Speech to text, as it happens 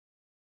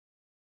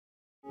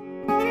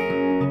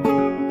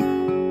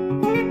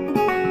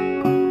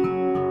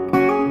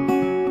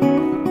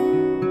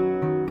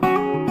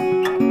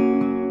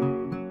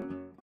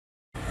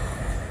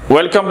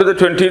Welcome to the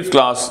 20th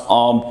class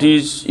of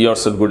Teach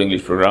Yourself Good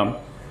English program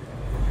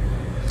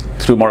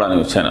through Modern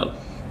News channel.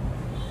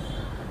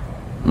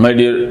 My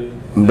dear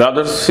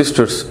brothers,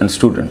 sisters and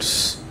students,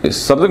 the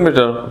subject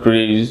matter of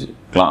today's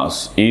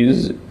class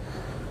is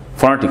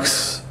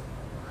Phonetics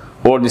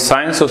or the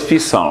Science of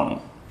Speech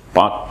Sound,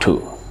 Part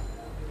 2.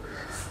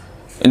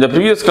 In the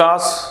previous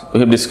class,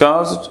 we have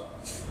discussed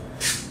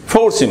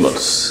 4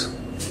 symbols.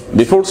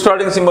 Before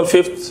starting symbol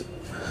 5th,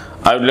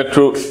 I would like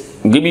to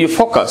give you a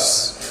focus,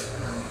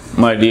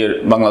 my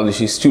dear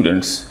Bangladeshi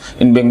students,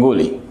 in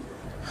Bengali.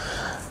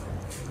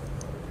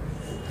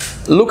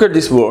 Look at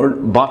this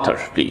word butter,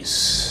 please.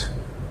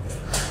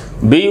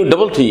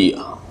 B-U-T-T.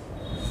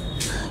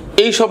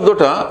 এই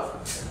শব্দটা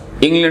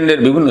ইংল্যান্ডের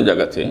বিভিন্ন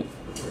জায়গাতে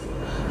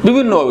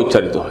বিভিন্নভাবে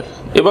উচ্চারিত হয়।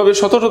 এভাবে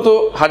শত শত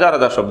হাজার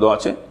হাজার শব্দ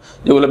আছে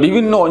যেগুলো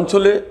বিভিন্ন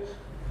অঞ্চলে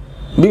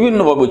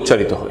বিভিন্নভাবে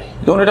উচ্চারিত হয়।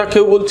 যেমন এটা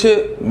কেউ বলছে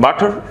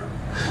বাটার,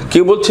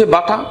 কেউ বলছে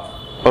বাটা,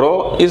 র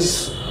ইজ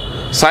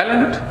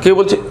সাইলেন্ট, কেউ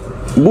বলছে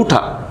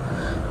বুঠা,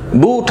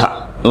 বুঠা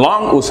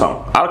লং উসাম,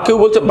 আর কেউ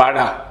বলছে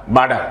বাডা,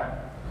 বাডা।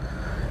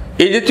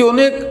 এই জাতীয়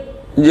অনেক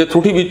যে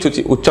ত্রুটি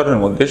বিচ্যুতি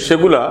উচ্চারণের মধ্যে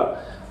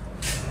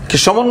সেগুলাকে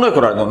সমন্বয়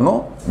করার জন্য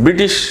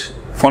ব্রিটিশ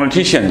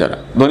ফনেটিশিয়ান যারা,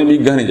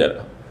 ধ্বনিবিজ্ঞানী যারা,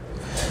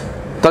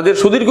 তাদের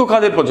সুদীর্ঘ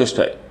কাজের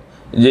প্রচেষ্টায়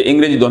যে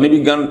ইংরেজি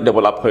ধ্বনিবিজ্ঞান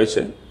ডেভেলপ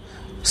হয়েছে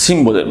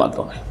সিম্বলের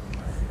মাধ্যমে।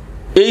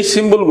 এই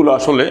সিম্বলগুলো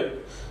আসলে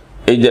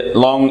এই যে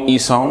long E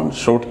sound,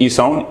 short E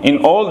sound, in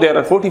all there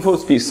R 44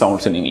 speech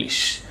sounds in English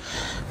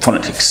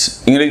phonetics.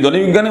 ইংরেজি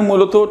ধ্বনিবিজ্ঞানে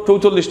মূলত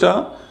 44টা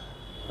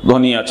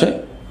ধ্বনি আছে,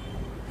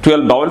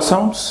 12 vowel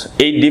sounds,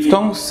 8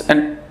 diphthongs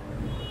and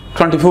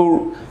 24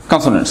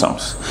 consonant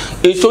sounds.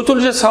 এই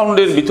 44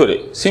 সাউন্ডের ভিতরে,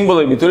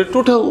 সিম্বলের ভিতরে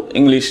টোটাল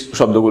ইংলিশ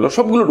শব্দগুলো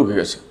সবগুলো ঢুকে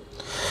গেছে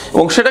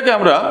এবং সেটাকে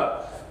আমরা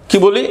কি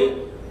বলি,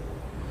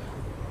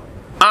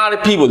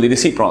 আরপি বলি,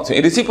 রিসিভ প্রনাউন্সিয়েশন।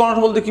 এই রিসিভ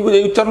প্রনাউন্সিয়েশন বলতে কি বলি,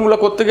 এই উচ্চারণগুলো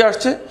কোথা থেকে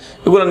আসছে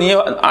এগুলো নিয়ে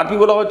আরপি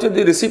বলা হচ্ছে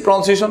দি receive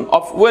pronunciation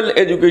of well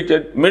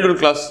educated middle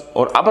class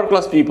or upper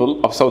class people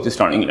of south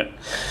eastern England.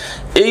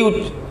 এই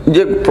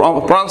যে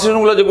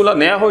প্রনাউন্সিয়েশনগুলো যেগুলো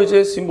নেওয়া হয়েছে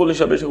সিম্বল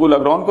হিসাবে, সেগুলো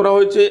গ্রহণ করা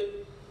হয়েছে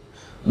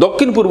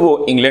দক্ষিণ পূর্ব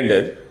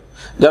ইংল্যান্ডের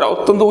যারা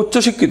অত্যন্ত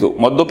উচ্চশিক্ষিত,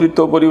 মধ্যবিত্ত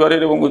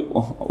পরিবারের এবং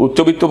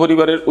উচ্চবিত্ত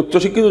পরিবারের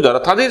উচ্চশিক্ষিত যারা,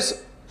 তাদের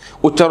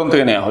উচ্চারণ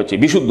থেকে নেওয়া হয়েছে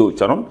বিশুদ্ধ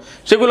উচ্চারণ,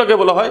 সেগুলোকে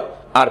বলা হয়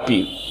RP,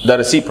 the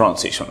receive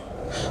pronunciation.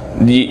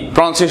 The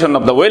pronunciation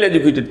of the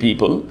well-educated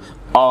people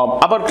of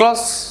upper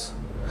class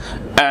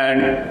and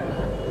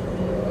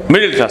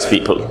middle class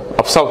people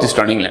of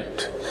southeastern England.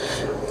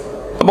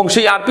 এবং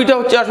সেই আরপিটা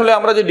হচ্ছে আসলে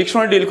আমরা যে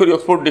ডিকশনারি ডিল করি,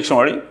 অক্সফোর্ড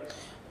ডিকশনারি,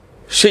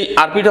 সেই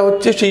আরপিটা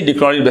হচ্ছে সেই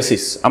ডিকশনারির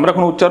বেসিস। আমরা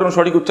কোনো উচ্চারণ,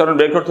 সঠিক উচ্চারণ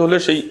বের করতে হলে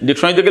সেই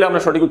ডিকশনারিতে গেলে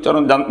আমরা সঠিক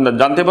উচ্চারণ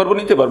জানতে পারবো,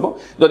 নিতে পারবো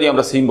যদি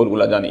আমরা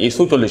সিম্বলগুলো জানি। এই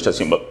 44টা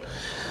সিম্বল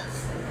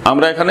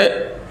আমরা এখানে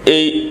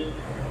এই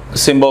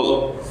সিম্বল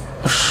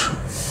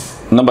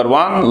নাম্বার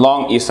 1 লং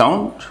ই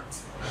সাউন্ড,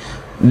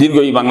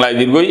 দীর্ঘই বাংলায়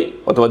দীর্ঘই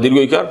অথবা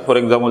দীর্ঘইকার, for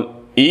example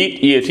it,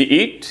 EAT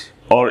it,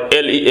 or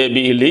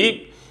এলইএবি leave,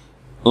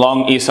 long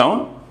E sound,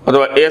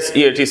 অথবা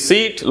এসইএটি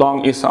সিট, লং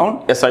ই সাউন্ড,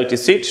 এসআইটি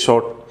সিট,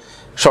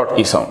 শর্ট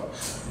ই সাউন্ড।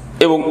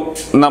 এবং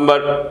number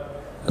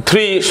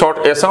 3 short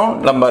a sound,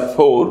 number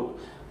 4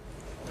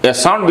 a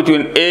sound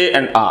between A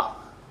and a,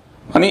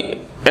 মানে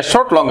a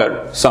short longer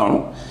sound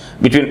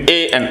between A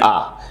and a.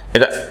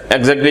 এটা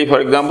exactly for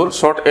example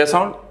short a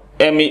sound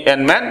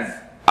MEN man,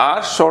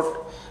 R short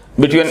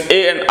between A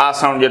and a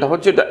sound যেটা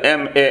হচ্ছে এটা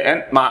MAN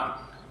মান,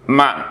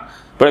 মান।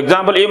 For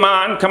example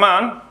ইমান,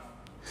 কামান।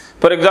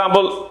 For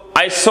example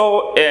I so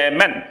a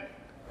man,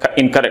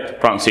 incorrect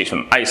pronunciation,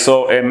 I so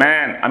a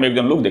man, আমি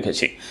একজন লোক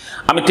দেখেছি,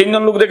 আমি 3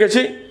 জন লোক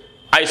দেখেছি,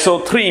 I so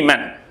 3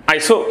 man, I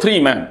so 3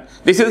 man.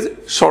 This is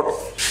short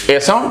a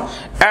sound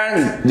and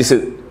this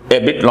is a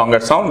bit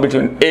longer sound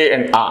between A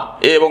and a.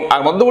 এবং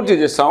আর মধ্যবর্তী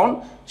যে সাউন্ড,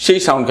 সেই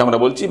সাউন্ডকে আমরা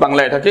বলছি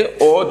বাংলা এটাকে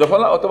ও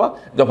জফলা অথবা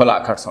জফলা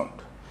আকার সাউন্ড।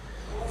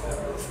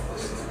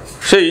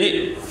 সেই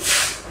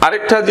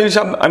আরেকটা জিনিস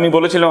আমি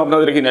বলেছিলাম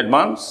আপনাদেরকে ইন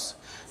অ্যাডভান্স,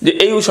 যে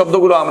এই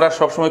শব্দগুলো আমরা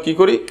সবসময় কি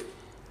করি,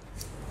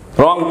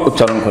 রং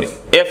উচ্চারণ করি।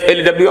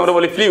 FLEW আমরা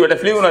বলি ফ্লিউ, এটা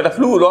ফ্লিউ নয়, এটা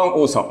ফ্লু, রং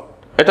ও সাউন্ড।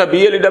 এটা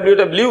BLEW,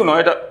 এটা ব্লিউ নয়,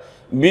 এটা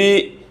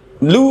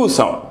ব্লু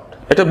সাউন্ড,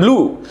 এটা ব্লু।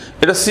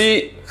 এটা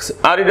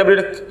CREW,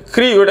 এটা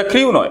ক্রিউ, এটা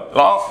ক্রিউ নয়,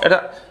 লং, এটা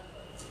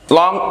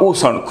লং ও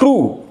সাউন্ড, ক্রু।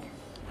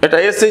 এটা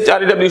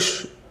SHREW,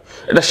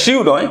 এটা শিউ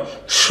নয়,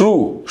 শ্রু।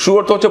 শ্রু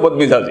অর্থ হচ্ছে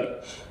বদমিজাজি।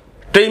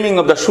 টেমিং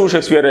অফ দ্য শ্রু,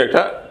 শেক্সপিয়ারের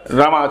একটা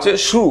ড্রামা আছে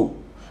শ্রু,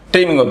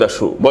 টেমিং অফ দ্য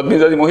শ্রু।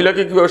 বদমিজাজি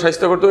মহিলাকে কীভাবে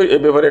সাহিত্য করতে হয়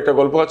এই ব্যাপারে একটা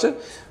গল্প আছে।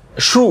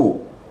 শ্রু,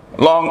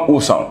 লং উ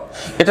সাউন্ড।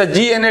 এটা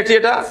GNAT,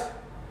 এটা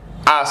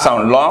আ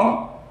sound, long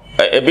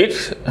A bit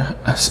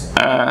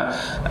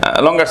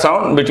longer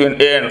sound between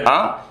A and a.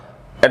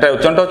 এটা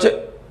উচ্চারণটা হচ্ছে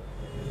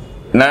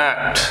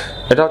ন্যাট।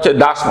 এটা হচ্ছে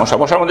ডাস মশা,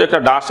 মশার মধ্যে একটা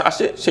ডাস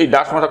আসে, সেই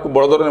ডাস মশা খুব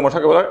বড় ধরনের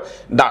মশাকে বলা হয়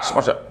ডাস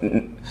মশা,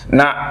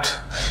 নাট।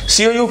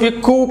 COUP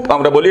কূপ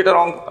আমরা বলি, এটা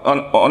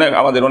অনেক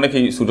আমাদের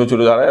অনেকেই ছোটো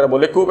ছোটো যারা এরা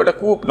বলে কূপ, এটা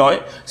কূপ নয়,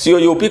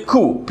 COUP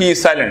কু, P is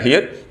silent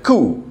here, কু।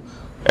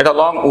 এটা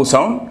লং উ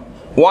সাউন্ড।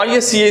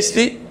 YACHT,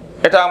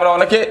 এটা আমরা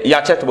অনেকে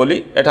ইয়াচেট বলি,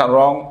 এটা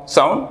রং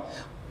সাউন্ড।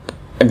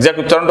 এক্সাক্ট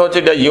উচ্চারণটা হচ্ছে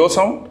এটা ইও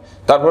সাউন্ড।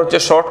 তারপর হচ্ছে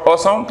শর্ট অ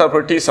সাউন্ড, তারপর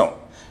টি সাউন্ড,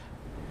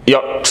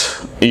 ইয়ট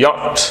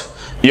ইয়ট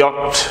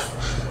ইয়ট।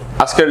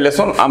 আজকের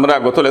লেসন আমরা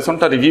গত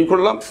লেসনটা রিভিউ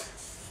করলাম।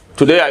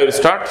 Today I will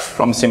start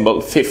from symbol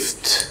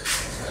fifth.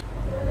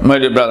 My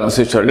dear brothers and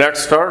sisters, let's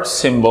start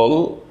symbol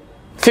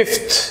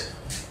fifth.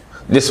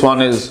 This one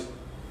is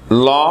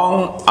long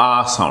a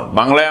sound.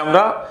 বাংলায়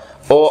আমরা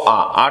ও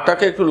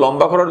আটাকে একটু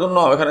লম্বা করার জন্য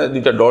এখানে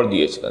দুইটা ডট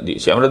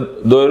দিয়েছি আমরা।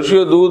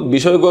 দৈর্ঘ্য দুধ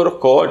বিষয়গর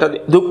ক, এটা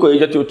দুঃখ এই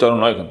জাতীয় উচ্চারণ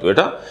নয়, কিন্তু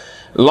এটা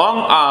লং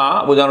আ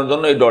বোঝানোর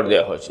জন্য এই ডট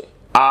দেওয়া হয়েছে।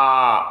 আ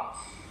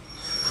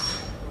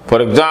ফর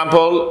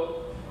এক্সাম্পল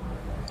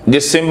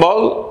দিস সিম্বল,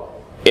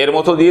 এর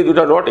মতো দিয়ে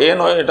দুটা ডট, এ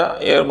নয়, এটা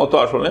এর মতো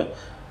আসলে,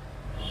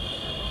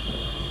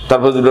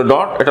 তারপর দুটো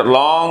ডট, এটা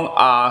long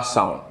a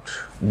sound,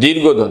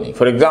 দীর্ঘধ্বনি।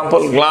 For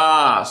example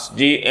glass,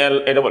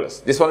 GLASS,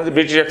 this one is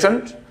British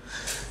accent.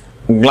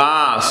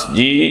 Glass, G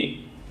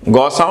গ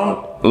sound,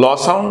 law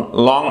sound,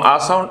 long a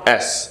sound,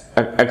 S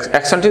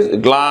accent is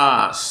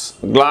glass,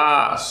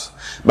 glass.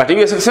 But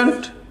US accent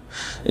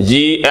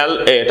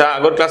GLA, এটা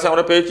আগের ক্লাসে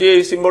আমরা পেয়েছি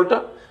এই সিম্বলটা,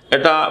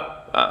 এটা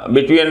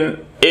between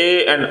A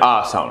and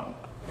R sound,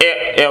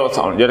 A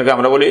sound, যেটাকে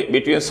আমরা বলি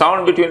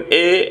between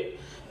A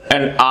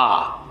and R.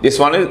 This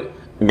one is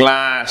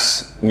glass,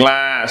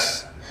 glass,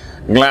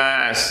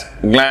 glass,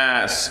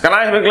 glass. Can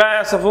I have a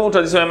glass of water?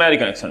 This is an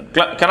American accent.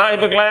 Can I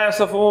have a glass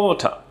of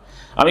water?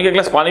 আমি কি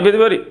glass পানি পেতে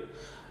পারি?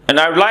 And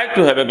I would like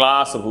to have a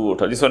glass of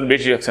water. This one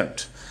British accent.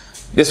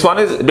 This one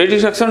is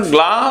British accent,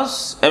 glass,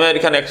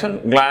 American accent,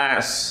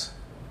 glass.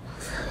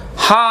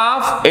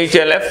 Half,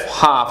 HLF,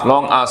 half,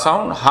 long R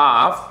sound,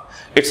 half.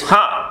 It's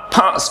half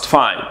past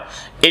 5.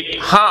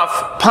 Half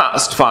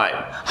past 5.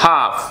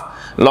 Half,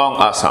 long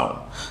R sound.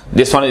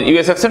 This one is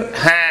US accent,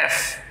 half,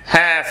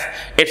 half.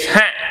 It's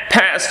half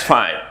past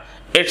 5.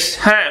 It's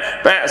half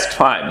past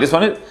 5. This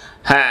one is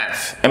half,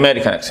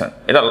 American accent.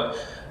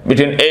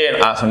 Between A and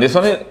R sound. This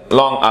one is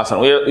long R sound.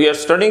 We are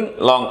studying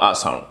long R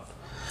sound.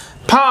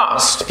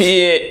 Past,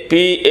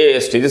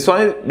 P-A-S-T. This one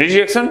is British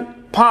accent.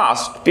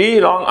 Past, P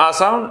long R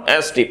sound,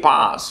 S-T,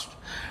 past.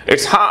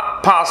 It's half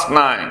past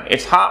 9.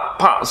 It's half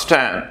past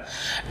 10.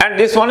 And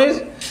this one is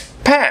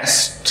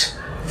past.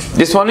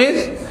 This one is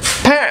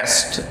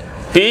past.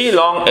 P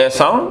long A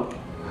sound,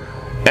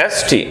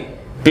 S-T.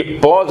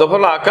 Pause of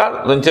akar,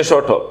 dunche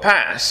short ho.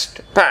 Past,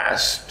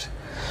 past.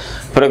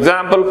 For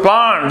example,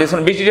 plant, this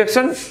one British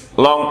accent,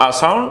 long A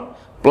sound,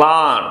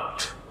 plant,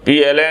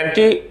 P-L-A-N-T,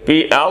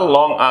 P-L,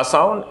 long A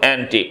sound,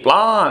 N-T,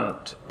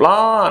 plant,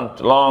 plant,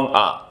 long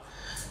A.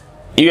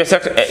 US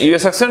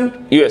accent,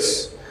 US,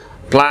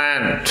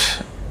 plant,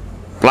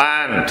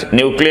 plant,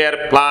 nuclear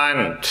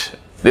plant,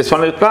 this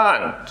one is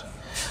plant,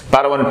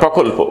 Paraman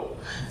Prokolpo.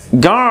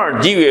 Guard,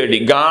 G-U-A-D,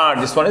 guard,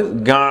 this one is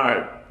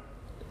guard,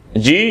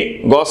 G,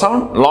 go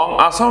sound, long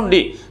A sound, D,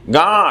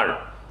 guard,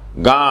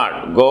 guard,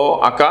 go,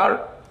 akar,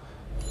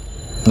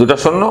 দুটা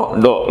শূন্য,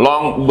 do,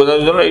 long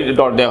বোঝানোর জন্য এই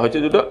dot দেওয়া হয়েছে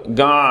দুটো,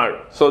 guard.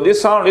 So this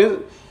sound is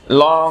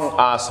long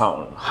a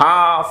sound,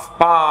 half,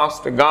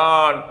 past,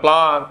 guard,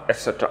 plant,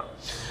 etcetera.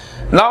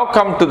 Now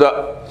come to the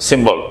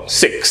symbol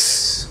 6.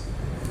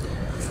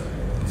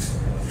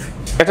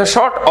 এটা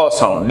short O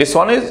sound. This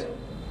one is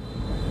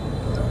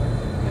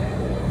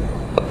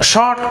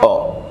short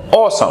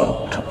O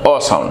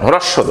sound,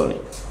 হ্রস্বধ্বনি।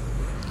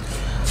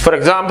 For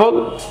example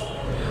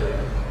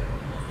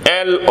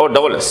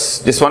LOSS,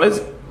 this one is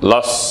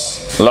loss,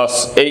 loss.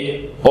 এই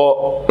ও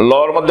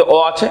লর মধ্যে ও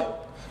আছে,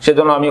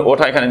 সেজন্য আমি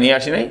ওটা এখানে নিয়ে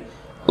আসি নাই।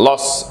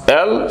 Loss,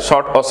 L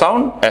short O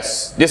sound, S।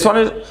 This one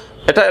is,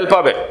 এটা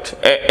অ্যালফাবেট,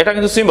 এটা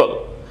কিন্তু symbol.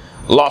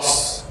 Loss,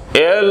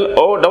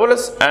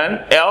 LOSS and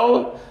L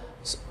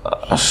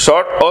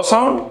short O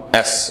sound,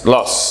 S,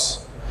 loss.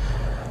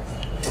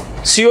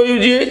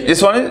 COUGH,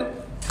 this one is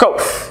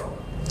cough.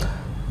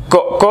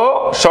 Co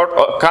short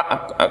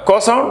co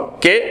sound,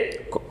 K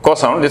co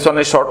sound, this one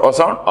is short O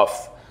sound, of,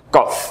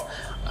 cough.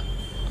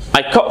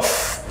 I cough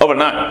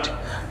overnight.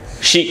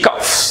 She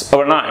coughs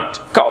overnight.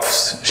 Coughs.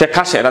 সে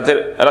খাসে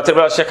রাতের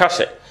বেলা সে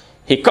খাসে।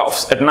 He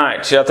coughs at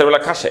night. সে রাতের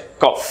বেলা খাসে।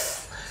 Cough.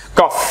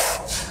 Cough.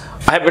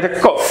 I have got a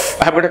cough.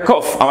 I have got a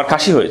cough. আমার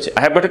কাশি হয়েছে।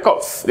 I have got a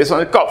cough. This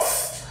one is cough.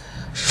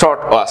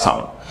 Short O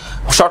sound.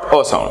 Short O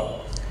sound.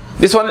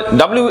 This one is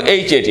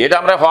WHAT. এটা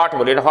আমরা hot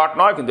বলি। এটা hot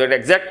নয়, কিন্তু এটা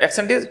exact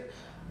accent is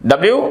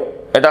W.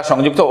 এটা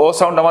সংযুক্ত O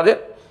sound আমাদের,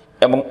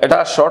 এবং এটা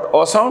short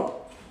O sound,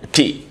 T.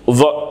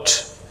 What.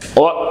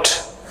 What.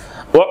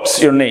 What's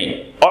your name?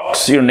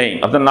 What's your name?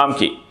 আপনার নাম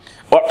কি?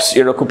 What's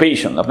your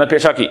occupation? আপনার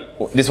পেশা কি?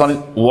 This one is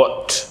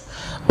what.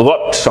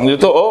 What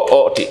সংযুক্ত O O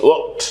T.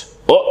 What.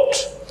 What.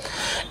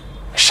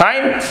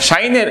 Shine.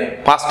 Shineের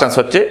past tense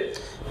হচ্ছে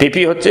PP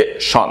হচ্ছে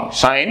shone.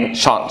 Shine,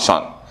 shone,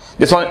 shone.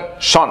 This one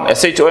shone.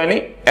 SHONE.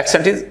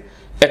 Accent is,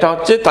 এটা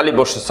হচ্ছে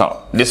তালিবস্য sound.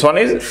 This one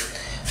is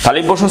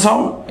তালিবস্য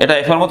sound. এটা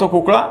এফের মতো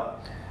কুকড়া,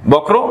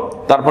 বক্র,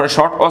 তারপরে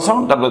short O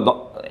sound, তারপরে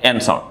N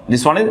sound.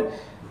 This one is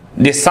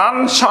the sun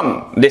shone.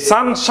 The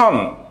sun shone.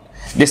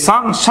 The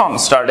sun shone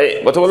started.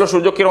 গত বললো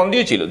সূর্য কিরণ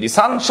দিয়েছিল। The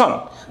sun shone.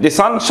 The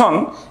sun shone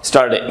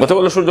started. গত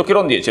বললো সূর্য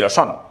কিরণ দিয়েছিল।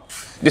 Shone.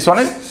 This one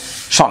is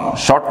shone.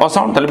 Short O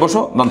sound, তালিবস্য,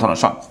 দন্তন্য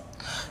shone.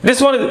 This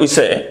one is, we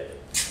say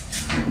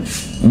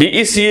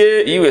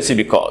BECAUSE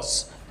because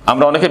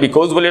আমরা অনেকে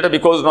because বলি, এটা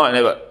বিকজ নয়,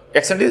 never.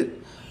 Accent is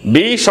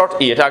B short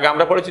ই, এটা আগে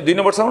আমরা পড়েছি 2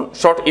 নম্বর সাউন্ড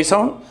শর্ট ই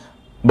সাউন্ড,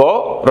 ব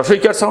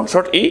রসইকার সাউন্ড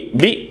শর্ট ই,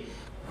 বি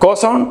ক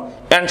sound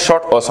and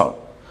short O sound,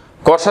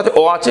 কর সাথে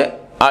ও আছে।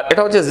 আর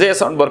এটা হচ্ছে জে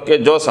সাউন্ড, বরকে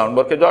জ সাউন্ড,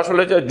 বরকে জ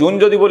আসলে জুন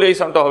যদি বলি এই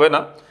সাউন্ডটা হবে না,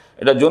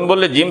 এটা জুন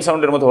বললে জিম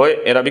সাউন্ডের মতো হয়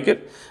অ্যারাবিকের।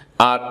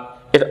 আর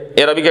এটা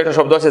অ্যারাবিকের একটা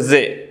শব্দ আছে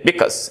জে,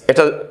 বিকজ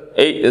এটা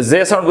এই জে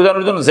সাউন্ড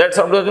বোঝানোর জন্য, জেড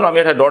সাউন্ড বোঝানোর জন্য আমি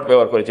একটা ডট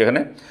ব্যবহার করেছি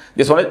এখানে।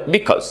 This one is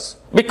because,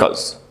 because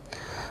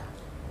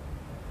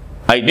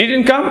I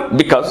didn't come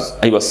because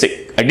I was sick.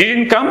 I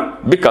didn't come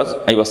because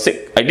I was sick.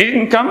 I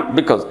didn't come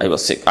because I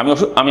was sick.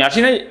 আমি আসি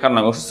নাই কারণ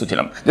আমি অসুস্থ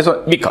ছিলাম। This one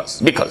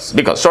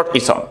because short e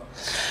sound.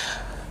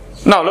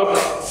 Now look,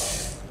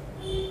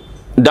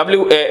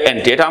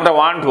 WANT, এটা আমরা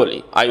want বলি।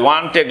 I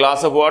want a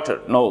glass of water.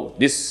 No,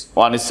 this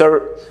one is sir.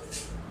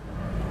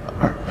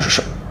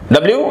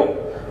 W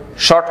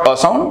short o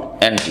sound,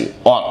 NT,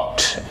 want.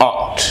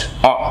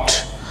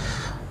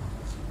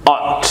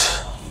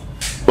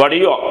 What do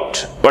you want?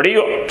 What do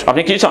you want?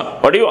 আপনি কি চান?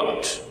 What do you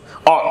want?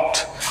 Want.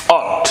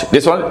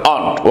 This one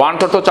want. Want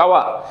অর্থ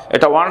চাওয়া।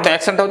 এটা want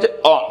অ্যাকসেন্টটা হচ্ছে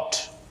want।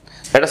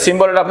 এটা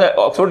symbol, এটা আপনি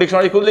অক্সফোর্ড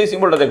ডিকশনারি খুললে এই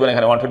সিম্বলটা দেখবেন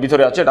এখানে want এর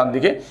ভিতরে আছে ডান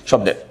দিকে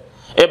শব্দের।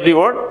 Every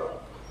word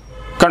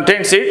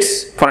contains its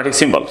phonetic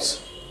symbols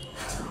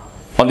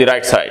on the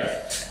right side.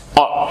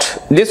 Want.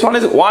 This one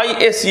is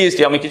YACST.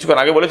 আমি কিছুক্ষণ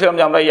আগে বলেছিলাম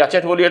যে আমরা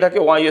ইয়াচেট বলি এটাকে,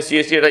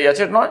 YACST এটা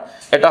ইয়াচেট নয়,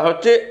 এটা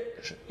হচ্ছে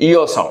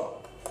ইও সাউন্ড।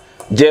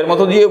 জের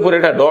মতো দিয়ে উপরে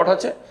এটা ডট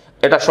আছে,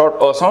 এটা শর্ট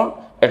ও সাউন্ড,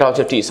 এটা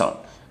হচ্ছে টি সাউন্ড।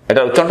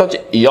 এটার উচ্চারণটা হচ্ছে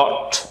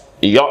ইয়ট,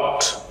 ইয়ট,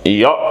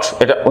 ইয়ট।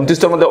 এটা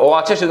 29টার মধ্যে ও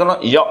আছে সেজন্য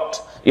ইয়ট।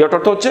 ইয়ট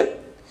অর্থ হচ্ছে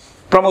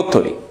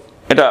প্রমোত্তরী।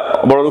 এটা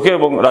বড় লোকের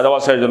এবং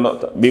রাজাবাসায়ের জন্য,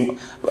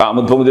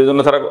 আমোদভোগীদের জন্য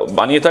তারা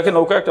বানিয়ে থাকে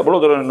নৌকা, একটা বড়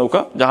ধরনের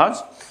নৌকা, জাহাজ।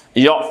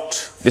 Yacht,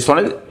 this one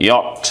is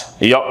yacht,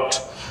 yacht.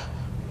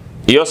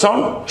 ইয়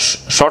sound,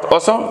 short O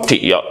sound, T,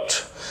 yacht.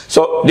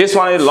 So this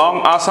one is long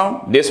a sound,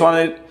 this one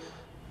is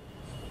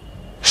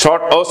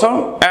short o sound,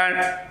 and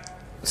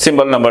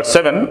symbol number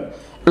 7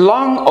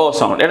 long o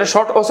sound. এটা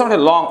short o sound,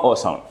 long o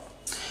sound,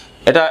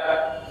 এটা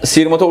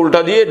সির মতো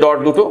উল্টা দিয়ে dot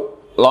দুটো,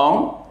 long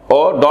O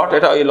dot,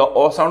 এটা এই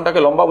ও সাউন্ডটাকে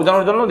লম্বা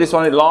বোঝানোর জন্য this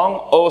one is long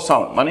O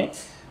sound, মানে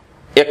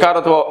একার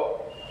অথবা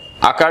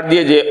আকার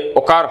দিয়ে যে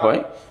ওকার হয়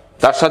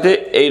তার সাথে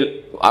এই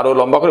আরো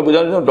লম্বা করে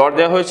বোঝানোর জন্য ডট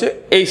দেওয়া হয়েছে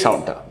এই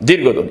সাউন্ডটা,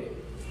 দীর্ঘধ্বনি।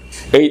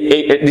 এই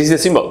this is a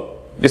symbol,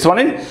 this one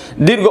is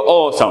দীর্ঘ ও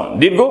সাউন্ড,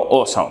 দীর্ঘ ও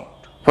সাউন্ড।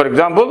 ফর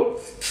এক্সাম্পল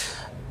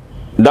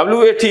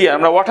WAT,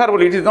 আমরা ওয়াটার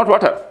বলি, it is not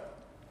water,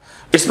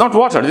 it's not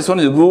water, this one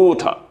is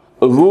water,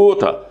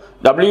 water।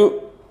 W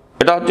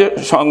এটা হচ্ছে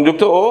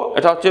সংযুক্ত ও,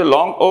 এটা হচ্ছে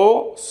লং ও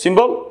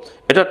সিম্বল,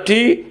 এটা টি,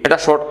 এটা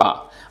শর্ট আ।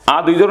 আ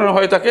দুই ধরনের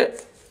হয়ে থাকে,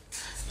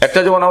 একটা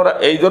যেমন আমরা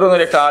এই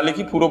ধরনের একটা আ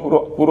লিখি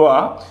পুরো আ,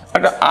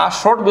 একটা আ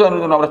শর্ট বোঝানোর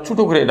জন্য আমরা ছোট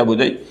করে এটা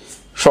বোঝাই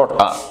শর্ট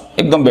আ,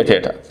 একদম বেটে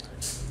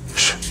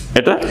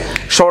এটা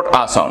শর্ট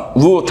আ সাউন্ড,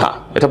 ওয়াটার।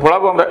 এটা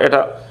পড়াবো আমরা, এটা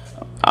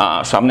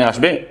সামনে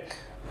আসবে।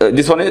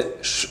 This one is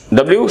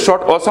W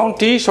short O sound,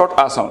 T short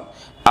A sound।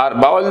 আর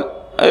বাউল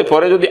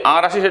পরে যদি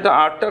আর আসে সেটা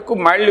আরটা খুব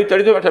মাইল্ডলি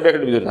উচ্চারিত, একটা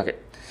ব্র্যাকেটের ভিতরে থাকে।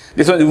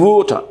 This one is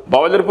water।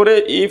 বাউলের পরে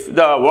if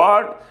the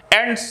word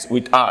ends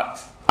with R,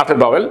 after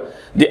vowel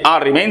the R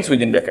remains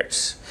within brackets।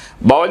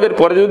 বাউলের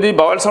পরে যদি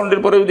বাউল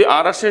সাউন্ডের পরে যদি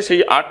আর আসে সেই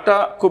আরটা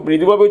খুব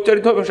মৃদুভাবে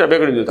উচ্চারিত হবে, সেটা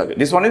ব্র্যাকেটের ভিতরে থাকে।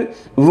 This one is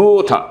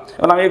water।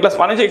 এখন আমি এক গ্লাস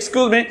পানি চাই,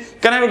 excuse me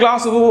can I have a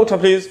glass of water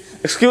please,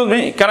 excuse me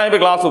can I have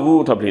a glass of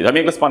water please, আমি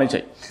এক গ্লাস পানি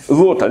চাই,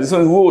 water. This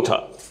one is water,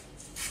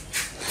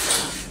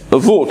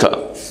 water।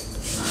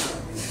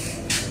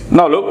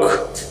 Now look,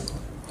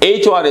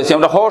 HRS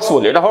আমরা horse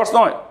বলি, এটা horse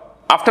নয়।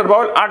 After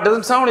vowel R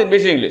doesn't sound in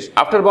British English,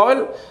 after vowel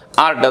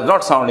R does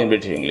not sound in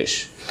British English।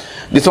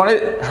 This one is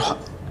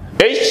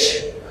H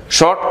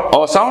short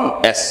O sound,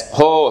 S,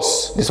 horse।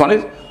 This one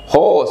is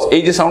horse।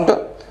 এই যে সাউন্ডটা,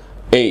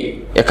 এই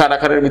একার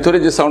আকারের ভিতরে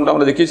যে সাউন্ডটা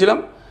আমরা দেখিয়েছিলাম,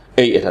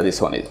 এই এটা দিস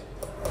ওয়ান ইজ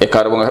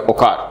একার এবং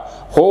ওকার,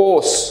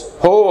 horse,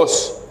 horse।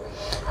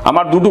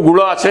 আমার দুটো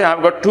ঘোড়া আছে, I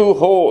have got 2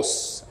 horse,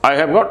 I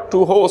have got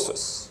 2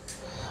 horses,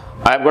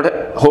 I have got a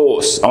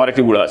horse, আমার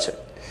একটি ঘোড়া আছে।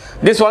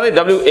 This one is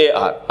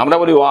WAR, আমরা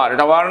বলি ওয়ার,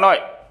 এটা ওয়ার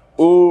নয়,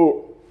 ও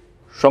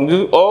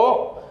সংযুক্ত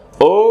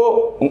ও,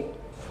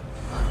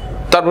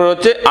 তারপরে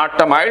হচ্ছে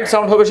আটটা মাইল্ড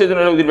সাউন্ড হবে, সেই জন্য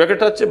এটা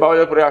ব্র্যাকেটটা হচ্ছে,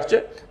 বাবার পরে আসছে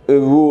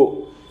ও।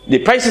 The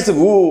prices of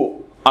war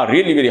are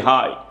really very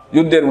high,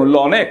 যুদ্ধের মূল্য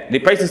অনেক। The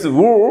prices of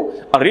war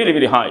are really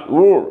very high,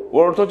 war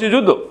অর্থ হচ্ছে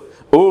যুদ্ধ,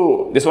 ও।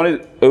 This one is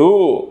O.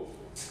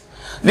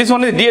 This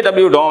one is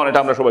DAW, dawn, এটা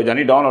আমরা সবাই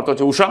জানি, dawn অর্থ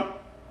হচ্ছে উষা,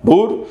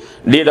 ভোর।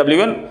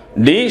 DAWN,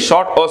 D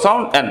short O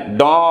sound, and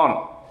dawn,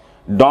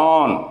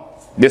 dawn।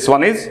 This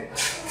one is,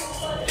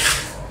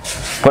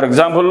 for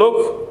example, look,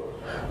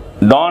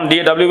 dawn,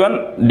 DAWN,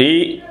 D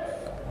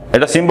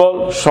এটা সিম্বল,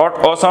 শর্ট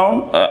ও সাউন্ড,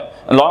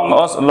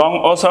 লং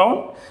ও sound,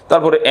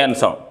 তারপরে N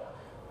sound,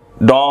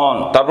 dawn।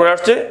 তারপরে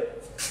আসছে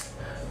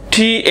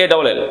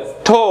TALL,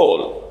 টোল।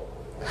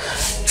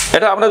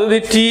 এটা আমরা যদি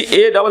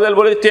TALL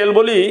বলি, টেল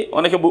বলি,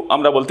 অনেকে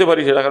আমরা বলতে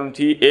পারি সেটা, কারণ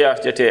TA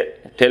আসছে,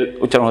 টেল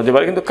উচ্চারণ হতে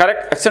পারে, কিন্তু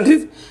correct accent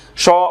is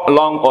Shaw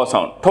long O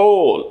sound,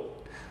 toll,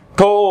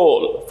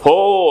 toll,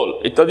 ফোল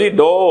ইত্যাদি,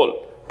 ডোল,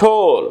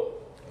 টোল,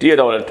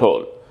 TALL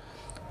toll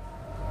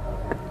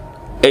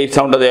এই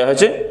সাউন্ডটা দেওয়া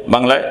হয়েছে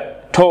বাংলায়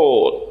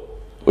toll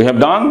we have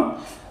done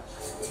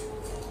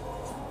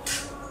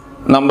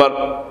number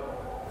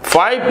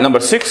 5 number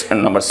 6 and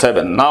number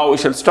 7 now we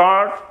shall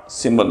start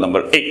symbol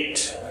number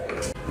 8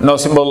 now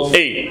symbol 8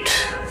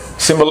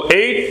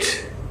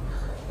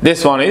 this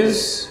one is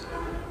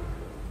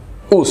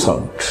U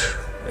sound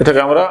এটাকে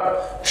আমরা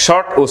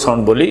short ও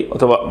sound বলি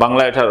অথবা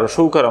বাংলায় এটা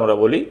রসৌকার আমরা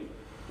বলি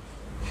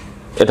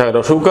এটা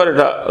রসৌকার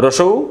এটা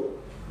রসৌ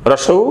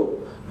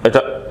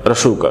এটা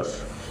রসৌকার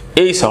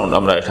এই সাউন্ড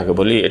আমরা এটাকে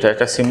বলি এটা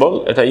একটা সিম্বল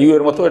এটা ইউ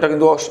এর মতো এটা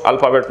কিন্তু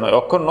অ্যালফাবেট নয়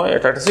অক্ষর নয়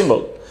এটা একটা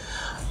সিম্বল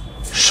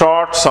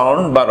short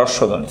sound বা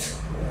রস্বধ্বনি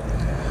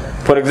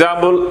for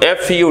example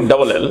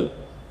FULL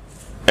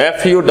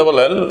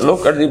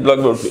look at the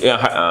blackboard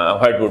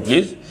whiteboard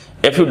please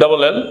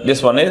FULL this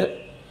one is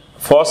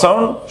for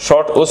sound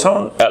short O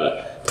sound L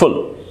full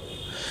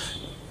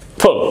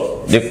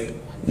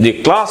the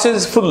class is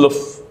full of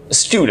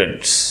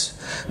students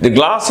the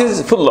glass is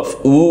full of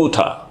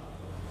water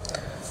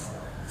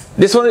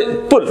this one is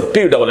pull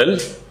PULL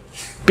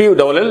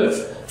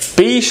P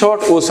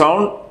short O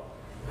sound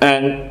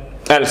and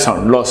L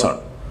sound, low sound.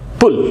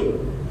 Pull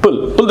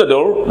the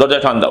door, dorja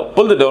tan dao.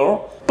 Pull the door,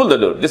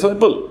 this one is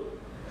pull.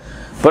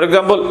 For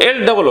example,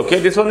 LOOK,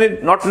 this one is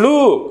not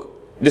look.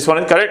 This one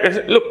is correct,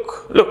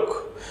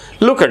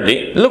 look at the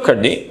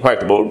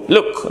whiteboard,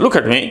 look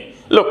at me,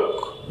 look.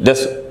 This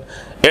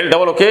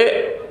LOOK,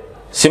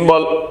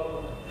 symbol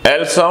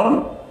L sound,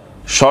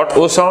 short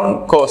O sound,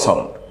 co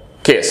sound,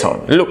 K sound,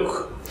 look.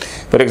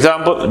 For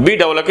example,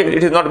 BOOK,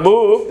 it is not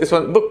book, this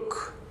one is book.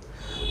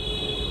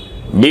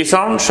 B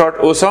sound, short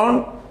O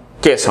sound,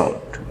 K sound,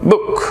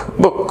 book.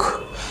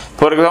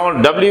 For example,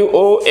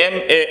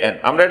 WOMAN,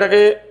 আমরা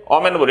এটাকে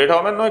woman বলি, এটা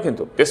woman নয়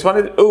কিন্তু this one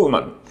is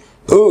woman.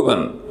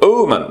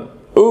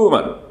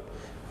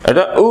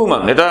 এটা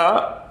woman, এটা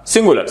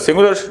singular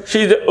she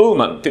is a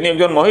woman, তিনি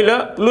একজন মহিলা,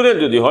 প্লুরাল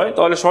যদি হয়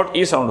তাহলে শর্ট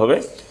ই সাউন্ড হবে।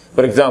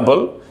 For example,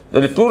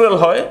 যদি প্লুরাল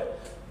হয়,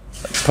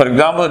 for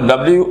example,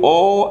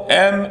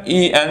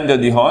 WOMEN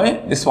যদি হয়,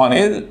 this one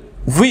is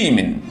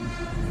women.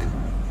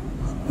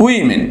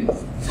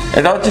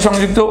 এটা হচ্ছে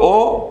সংযুক্ত ও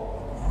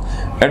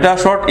এটা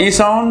শর্ট ই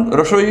সাউন্ড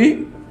রসই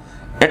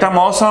এটা ম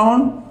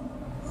সাউন্ড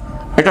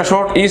এটা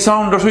শর্ট ই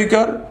সাউন্ড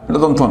রসইকার এটা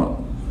দন্তন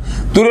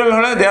প্লুরাল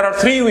হলে there are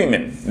three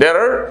women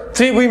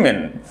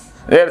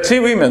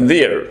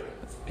there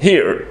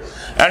here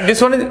and this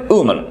one is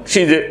woman she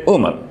is a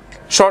woman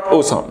short O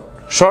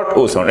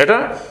sound এটা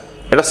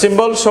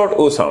symbol short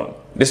O sound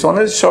this one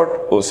is short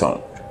O sound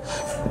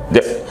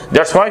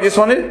that's why this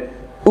one is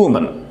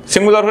woman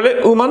singular হলে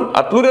woman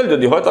আর plural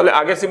যদি হয় তাহলে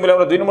আগের সিম্বলে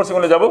আমরা 2 নম্বর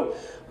সিম্বলে যাব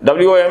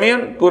WOMEN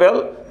plural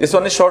this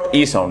one is short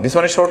E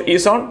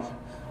sound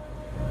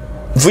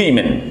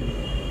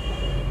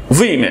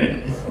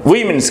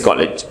women's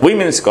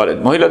college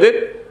মহিলাদের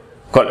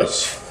college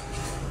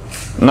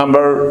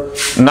number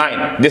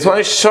 9 this one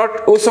is short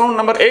O sound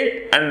number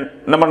 8 and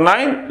number 9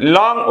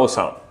 long O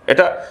sound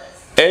এটা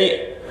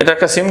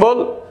একটা সিম্বল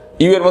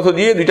ইউ এর মতো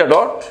দিয়ে দুইটা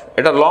ডট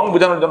এটা লং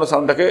বোঝানোর জন্য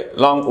সাউন্ডটাকে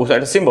লং ও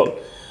এটা সিম্বল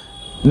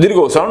দীর্ঘ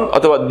সাউন্ড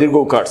অথবা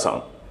দীর্ঘকার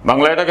সাউন্ড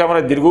বাংলা এটাকে আমরা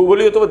দীর্ঘ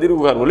বলি অথবা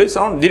দীর্ঘকার বলি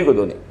sound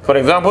দীর্ঘধ্বনি for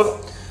example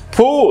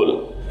full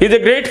he is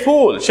a great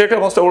ফুল সে একটা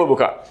মস্ত বড়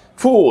বোকা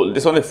ফুল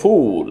this one is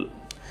full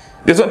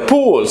this one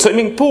pool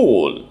swimming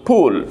pool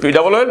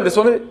PWL this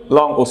one is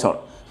long O sound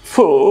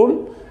full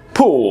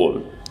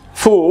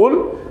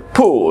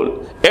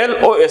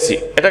LOSE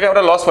এটাকে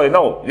আমরা loss pi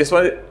now this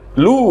one is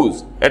loose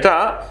এটা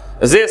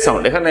J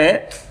sound এখানে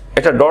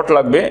একটা dot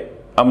লাগবে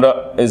আমরা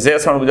জে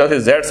সাউন্ড বোঝাতে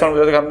জেড সাউন্ড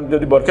বোঝাতে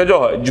যদি বর্কেজ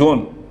হয় জুন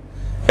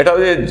এটা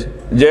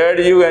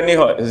যদি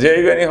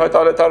ZUNE হয়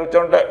তাহলে তার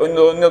উচ্চারণটা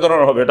অন্য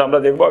ধরনের হবে এটা আমরা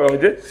দেখবো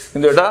আগামীতে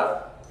কিন্তু এটা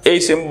এই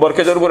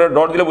বর্কেজের উপরে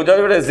ডট দিলে বোঝা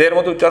যাবে এটা জের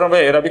মতো উচ্চারণ হবে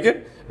অ্যারাবিকের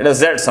এটা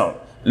Z sound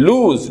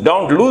loose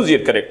don't lose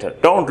your character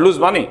don't lose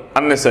money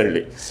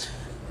unnecessarily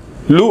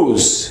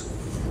loose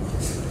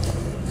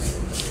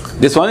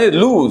this one is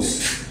loose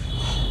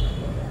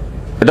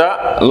এটা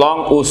লং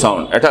ও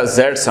সাউন্ড এটা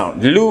Z sound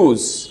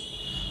loose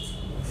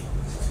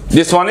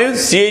this one is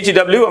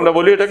CHW আমরা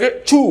বলি এটাকে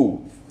চু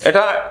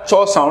এটা চ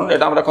সাউন্ড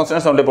এটা আমরা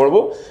কনসোনেন্ট সাউন্ডে পড়বো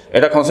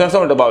এটা কনসোনেন্ট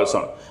সাউন্ড এটা বাউল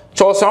সাউন্ড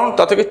চ সাউন্ড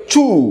তা থেকে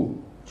চু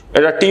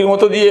এটা টির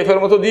মতো দিয়ে এফ এর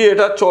মতো দিয়ে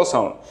এটা চ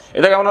সাউন্ড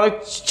এটাকে আমরা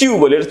চিউ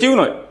বলি এটা চিউ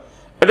নয়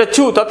এটা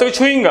চু তার থেকে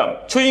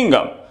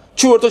চুইংগাম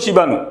চু অর্থ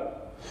চিবানু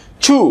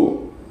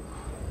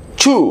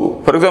চু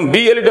ফর এক্সাম্পল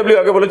BLEW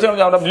আগে বলেছিলাম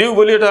যে আমরা ব্লিউ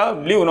বলি এটা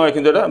ব্লিউ নয়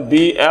কিন্তু এটা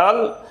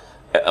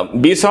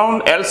B sound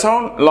L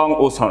sound long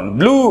O sound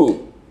blue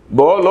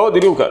ball O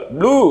দীর্ঘকার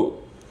blue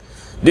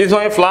this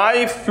one fly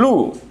flew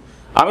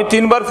আমি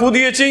তিনবার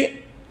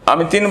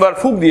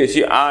ফুক দিয়েছি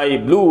I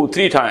blew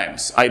 3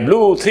 times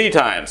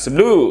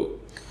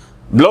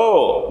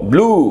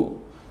blew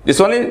this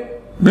one is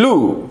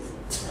blue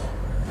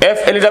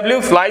FLW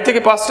fly থেকে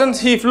past tense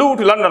he flew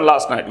to London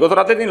last night গত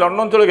রাতে তিনি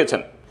London চলে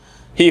গেছেন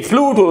he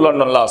flew to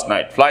London last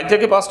night fly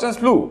থেকে past tense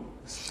flew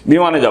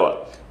বিমানে যাওয়া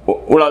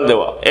উড়াল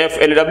দেওয়া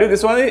FLW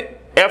this one is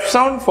F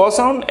sound for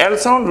sound L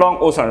sound long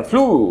O sound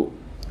flew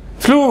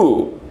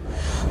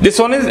this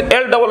one is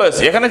LWS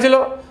এখানে ছিল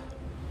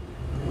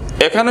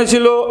এখানে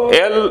ছিল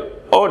এল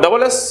ও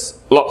ডাবল এস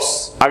লস,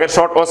 আগের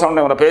শর্ট ও সাউন্ড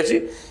আমরা পেয়েছি,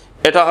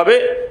 এটা হবে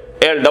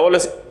L double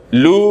S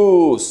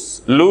loose,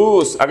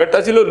 loose, আগেরটা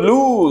ছিল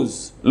লুজ,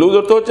 লুজ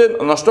অর্থ হচ্ছে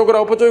নষ্ট করা,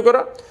 অপচয়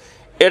করা,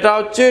 এটা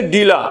হচ্ছে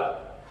ডিলা,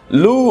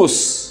 লুজ,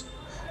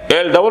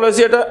 এল ডাবল এস,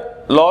 এটা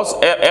লস,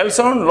 এল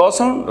সাউন্ড, ল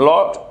সাউন্ড,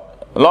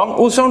 লং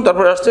উ সাউন্ড,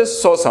 তারপরে আসছে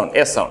so sound,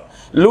 S sound,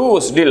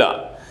 loose, ডিলা,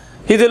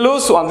 he is a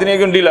loose one, তিনি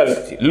একজন ডিলা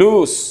ব্যক্তি,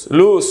 loose,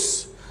 loose,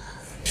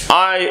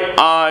 I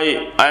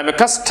am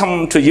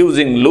accustomed to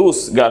using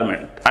loose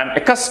garment. I am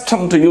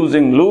accustomed to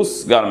using loose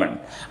garment.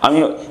 আমি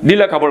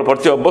ঢিলা কাপড়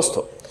পরতে অভ্যস্ত।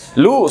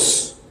 Loose.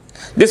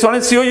 This one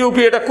is C-O-U-P,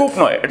 এটা coop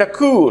নয়, এটা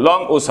কু,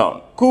 long O sound.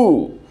 Ku,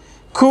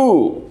 ku.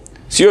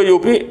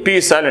 C-O-U-P, P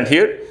is silent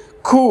here.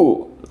 Ku,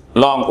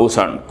 long O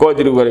sound. কয়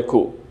দীর্ঘ করে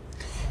ku.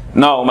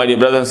 Now, my dear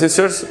brothers and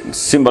sisters,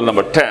 symbol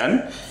number 10.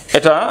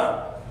 এটা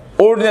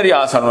ordinary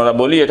আসান আমরা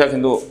বলি, এটা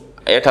কিন্তু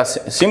এটা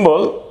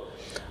symbol,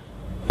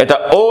 এটা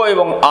ও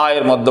এবং আ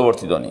এর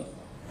মধ্যবর্তী ধ্বনি,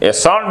 a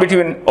sound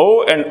between O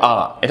and আ,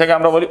 এটাকে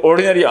আমরা বলি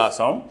অর্ডিনারি আ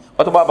সাউন্ড,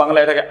 অথবা বাংলা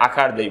এটাকে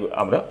আকার দেই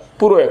আমরা,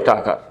 পুরো একটা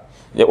আকার,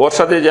 যে ওর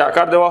সাথে যে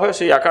আকার দেওয়া হয়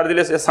সেই আকার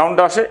দিলে সে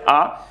সাউন্ডটা আসে আ,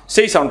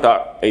 সেই সাউন্ডটা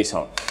এই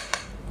sound.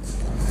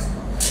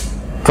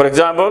 For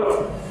example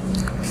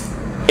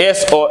S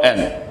O N,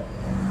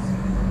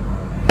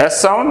 S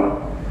sound,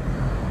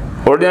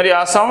 ordinary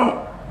a sound,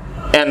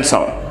 N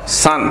sound,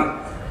 San,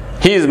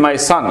 he is my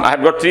San, I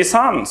have got 3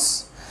 sons,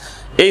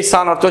 এই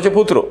সান অর্থ হচ্ছে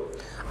পুত্র।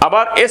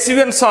 আবার এস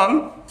ইভেন সন,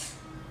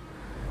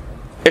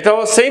 এটাও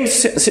same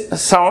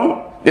sound,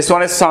 this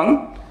one is Son,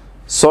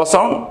 so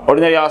sound,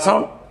 ordinary a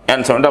sound,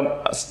 N sound,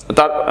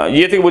 তার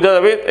ইয়ে থেকে বোঝা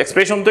যাবে,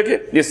 এক্সপ্রেশন থেকে,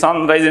 যে sun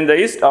rise in the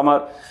east, আমার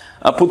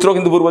পুত্র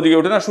কিন্তু পূর্ব দিকে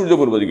ওঠে না, সূর্য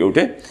পূর্ব দিকে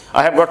ওঠে।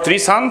 আই হ্যাভ গট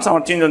 3 sons,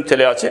 আমার 3 জন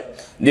ছেলে আছে,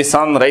 দি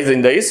sun rise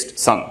in the east,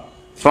 San,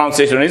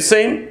 pronunciation is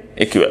same,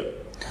 equal.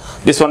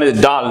 This one is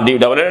ডাল, ডি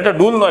ডাবল এল, এটা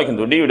ডুল নয়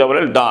কিন্তু, ডি ডাবল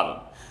এল, ডাল,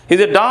 হি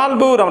ইজ এ ডাল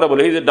বুর, আমরা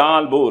বলি হি ইজ এ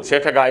ডাল বুর,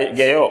 সেটা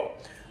গেয়েও,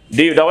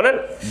 ডি ডাবল এল,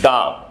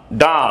 ডাল,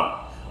 ডাল,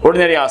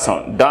 অর্ডিনারি আ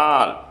সাউন্ড,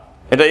 ডাল,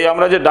 এটা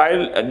আমরা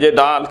যে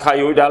ডাল খাই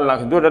ওই ডাল না,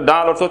 কিন্তু এটা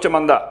ডাল অর্থ হচ্ছে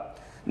মান্দা,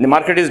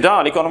 মার্কেট ইজ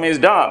ডাল, ইকোনমি ইজ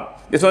ডাল,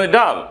 দিস ওয়ান ইজ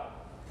ডাল।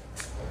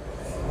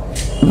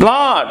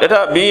 ব্লাড, এটা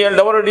বি এল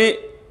ডাবল ডি,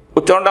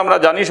 উচ্চারণটা আমরা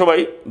জানি সবাই,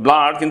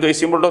 ব্লাড, কিন্তু এই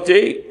সিম্বলটা হচ্ছে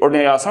এই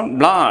অর্ডিনারি আ সাউন্ড,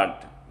 ব্লাড,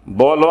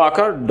 বল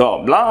আকার ড,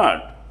 blood.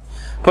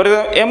 For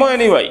example M O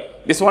N E Y,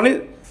 this one is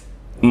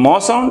ম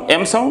sound,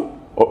 M sound,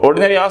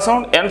 ordinary a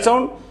sound, N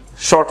sound,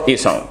 short e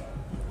sound,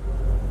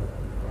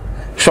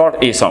 short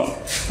e sound,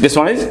 this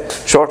one is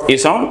short e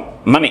sound,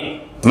 money,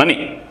 money,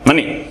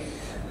 money,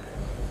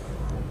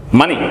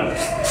 money,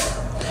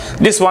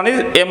 this one is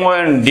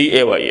monday,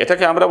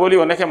 এটাকে আমরা বলি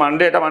অনেকে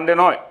Monday, এটা Monday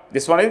নয়,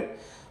 this one is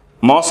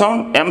ম sound,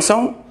 M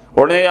sound,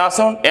 ordinary আ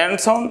sound, N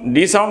sound,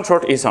 D sound,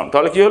 short ই sound.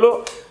 তাহলে কি হলো,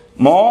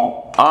 ম,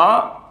 আ,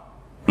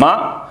 মা,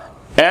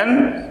 এন,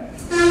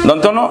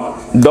 দন্তন,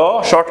 ড,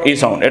 শর্ট ই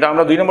সাউন্ড, এটা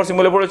আমরা 2 নম্বর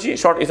সিম্বলে পড়েছি,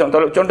 শর্ট ই সাউন্ড।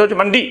 তাহলে উচ্চারণটা হচ্ছে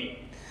mandi,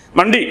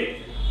 mandi,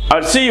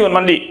 I'll see you on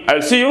Monday,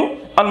 I'll see you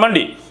on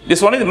Monday, this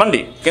one is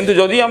Monday। কিন্তু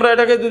যদি আমরা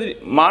এটাকে যদি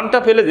মানটা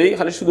ফেলে দিই,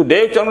 খালি শুধু ডে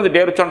উচ্চারণ, ডে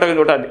এর উচ্চারণটা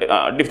কিন্তু ওটা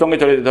ডিফথঙ্গে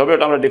চলে যেতে হবে,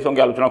 ওটা আমরা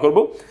ডিফথঙ্গে আলোচনা করব।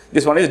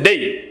 this one is day,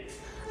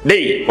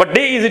 day, what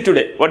day is it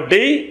today, what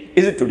day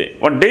is it today,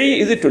 what day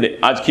is it today,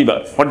 আজ কি বার,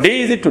 what day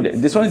is it today,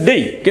 this one is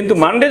day। কিন্তু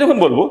মানডে যখন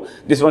বলবো,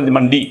 this one is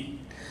Monday,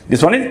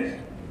 this one is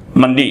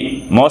Monday,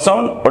 ম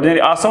sound,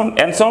 ordinary a sound,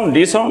 N sound,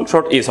 D sound,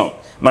 short E sound,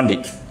 Monday।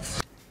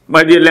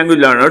 My dear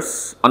language learners,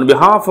 on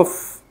behalf of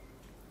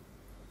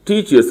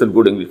Teach Yourself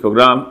Good English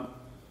program,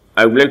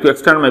 I would like to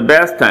extend my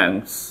best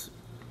thanks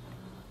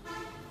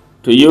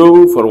to you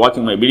for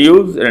watching my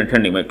videos and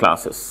attending my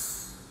classes.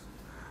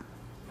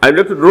 I would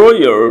like to draw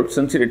your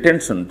sincere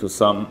attention to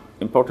some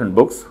important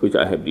books which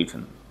I have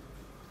written.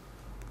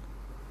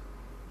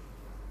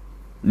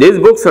 These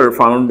books are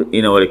found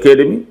in our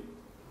academy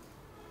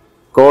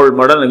called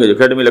Modern Language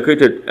Academy,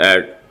 located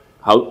at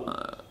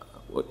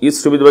East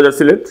Subid Bazar,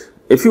 Sylhet.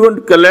 If you want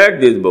to collect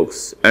these books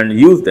and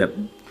use them,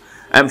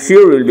 I am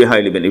sure you will be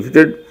highly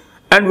benefited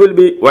and will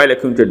be well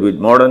acquainted with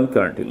modern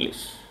current English.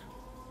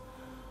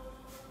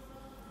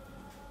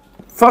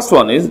 First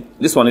one is,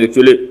 this one is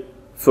actually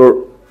for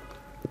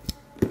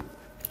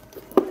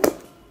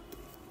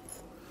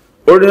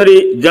ordinary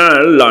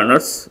general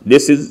learners.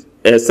 This is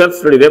a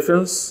self-study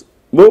reference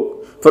book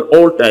for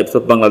all types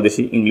of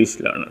Bangladeshi English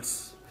learners.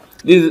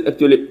 This is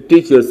actually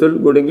Teach Yourself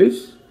Good English,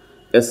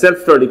 a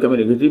self-study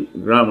communicative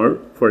grammar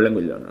for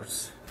language learners.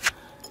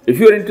 If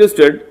you are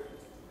interested,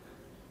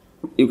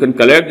 you can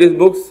collect these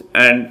books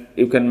and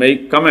you can make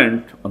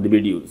comment on the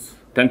videos.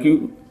 Thank you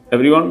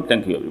everyone,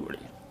 thank you everybody.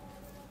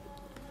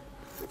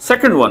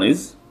 Second one is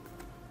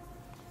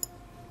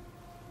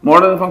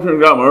Modern Functional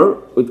Grammar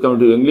with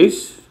Comparative English.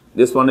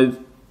 This one is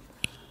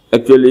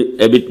actually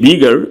a bit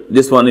bigger.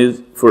 This one is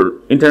for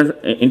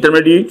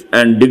intermediate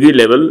and degree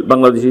level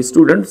Bangladeshi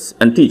students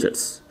and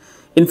teachers.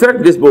 In fact,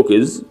 this book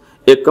is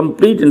a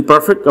complete and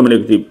perfect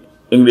communicative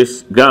English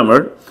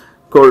grammar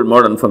called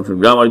Modern Functional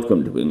Grammar with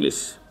Comparative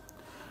English.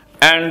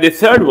 And the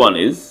third one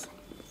is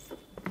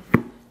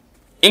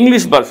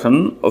English version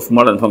of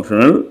Modern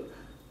Functional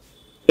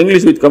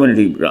English with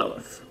Communicative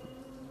Grammar.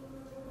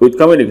 with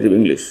communicative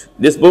English.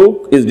 This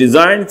book is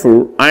designed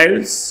for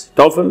IELTS,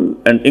 TOEFL,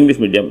 and English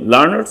medium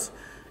learners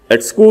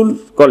at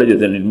schools,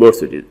 colleges, and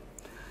universities.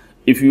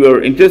 If you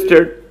are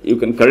interested, you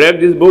can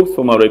collect these books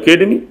from our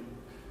academy,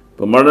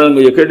 from Modern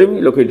Language Academy,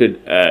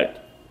 located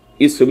at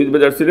East Subid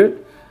Bazar, Sylhet,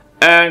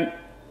 and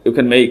you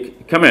can make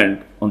a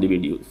comment on the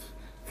videos.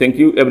 Thank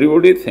you,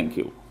 everybody. Thank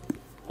you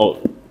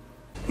all.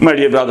 My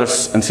dear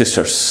brothers and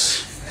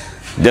sisters,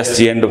 that's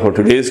the end of our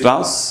today's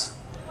class.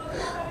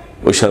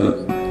 We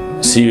shall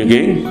see you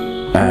again,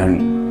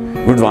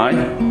 and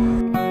goodbye.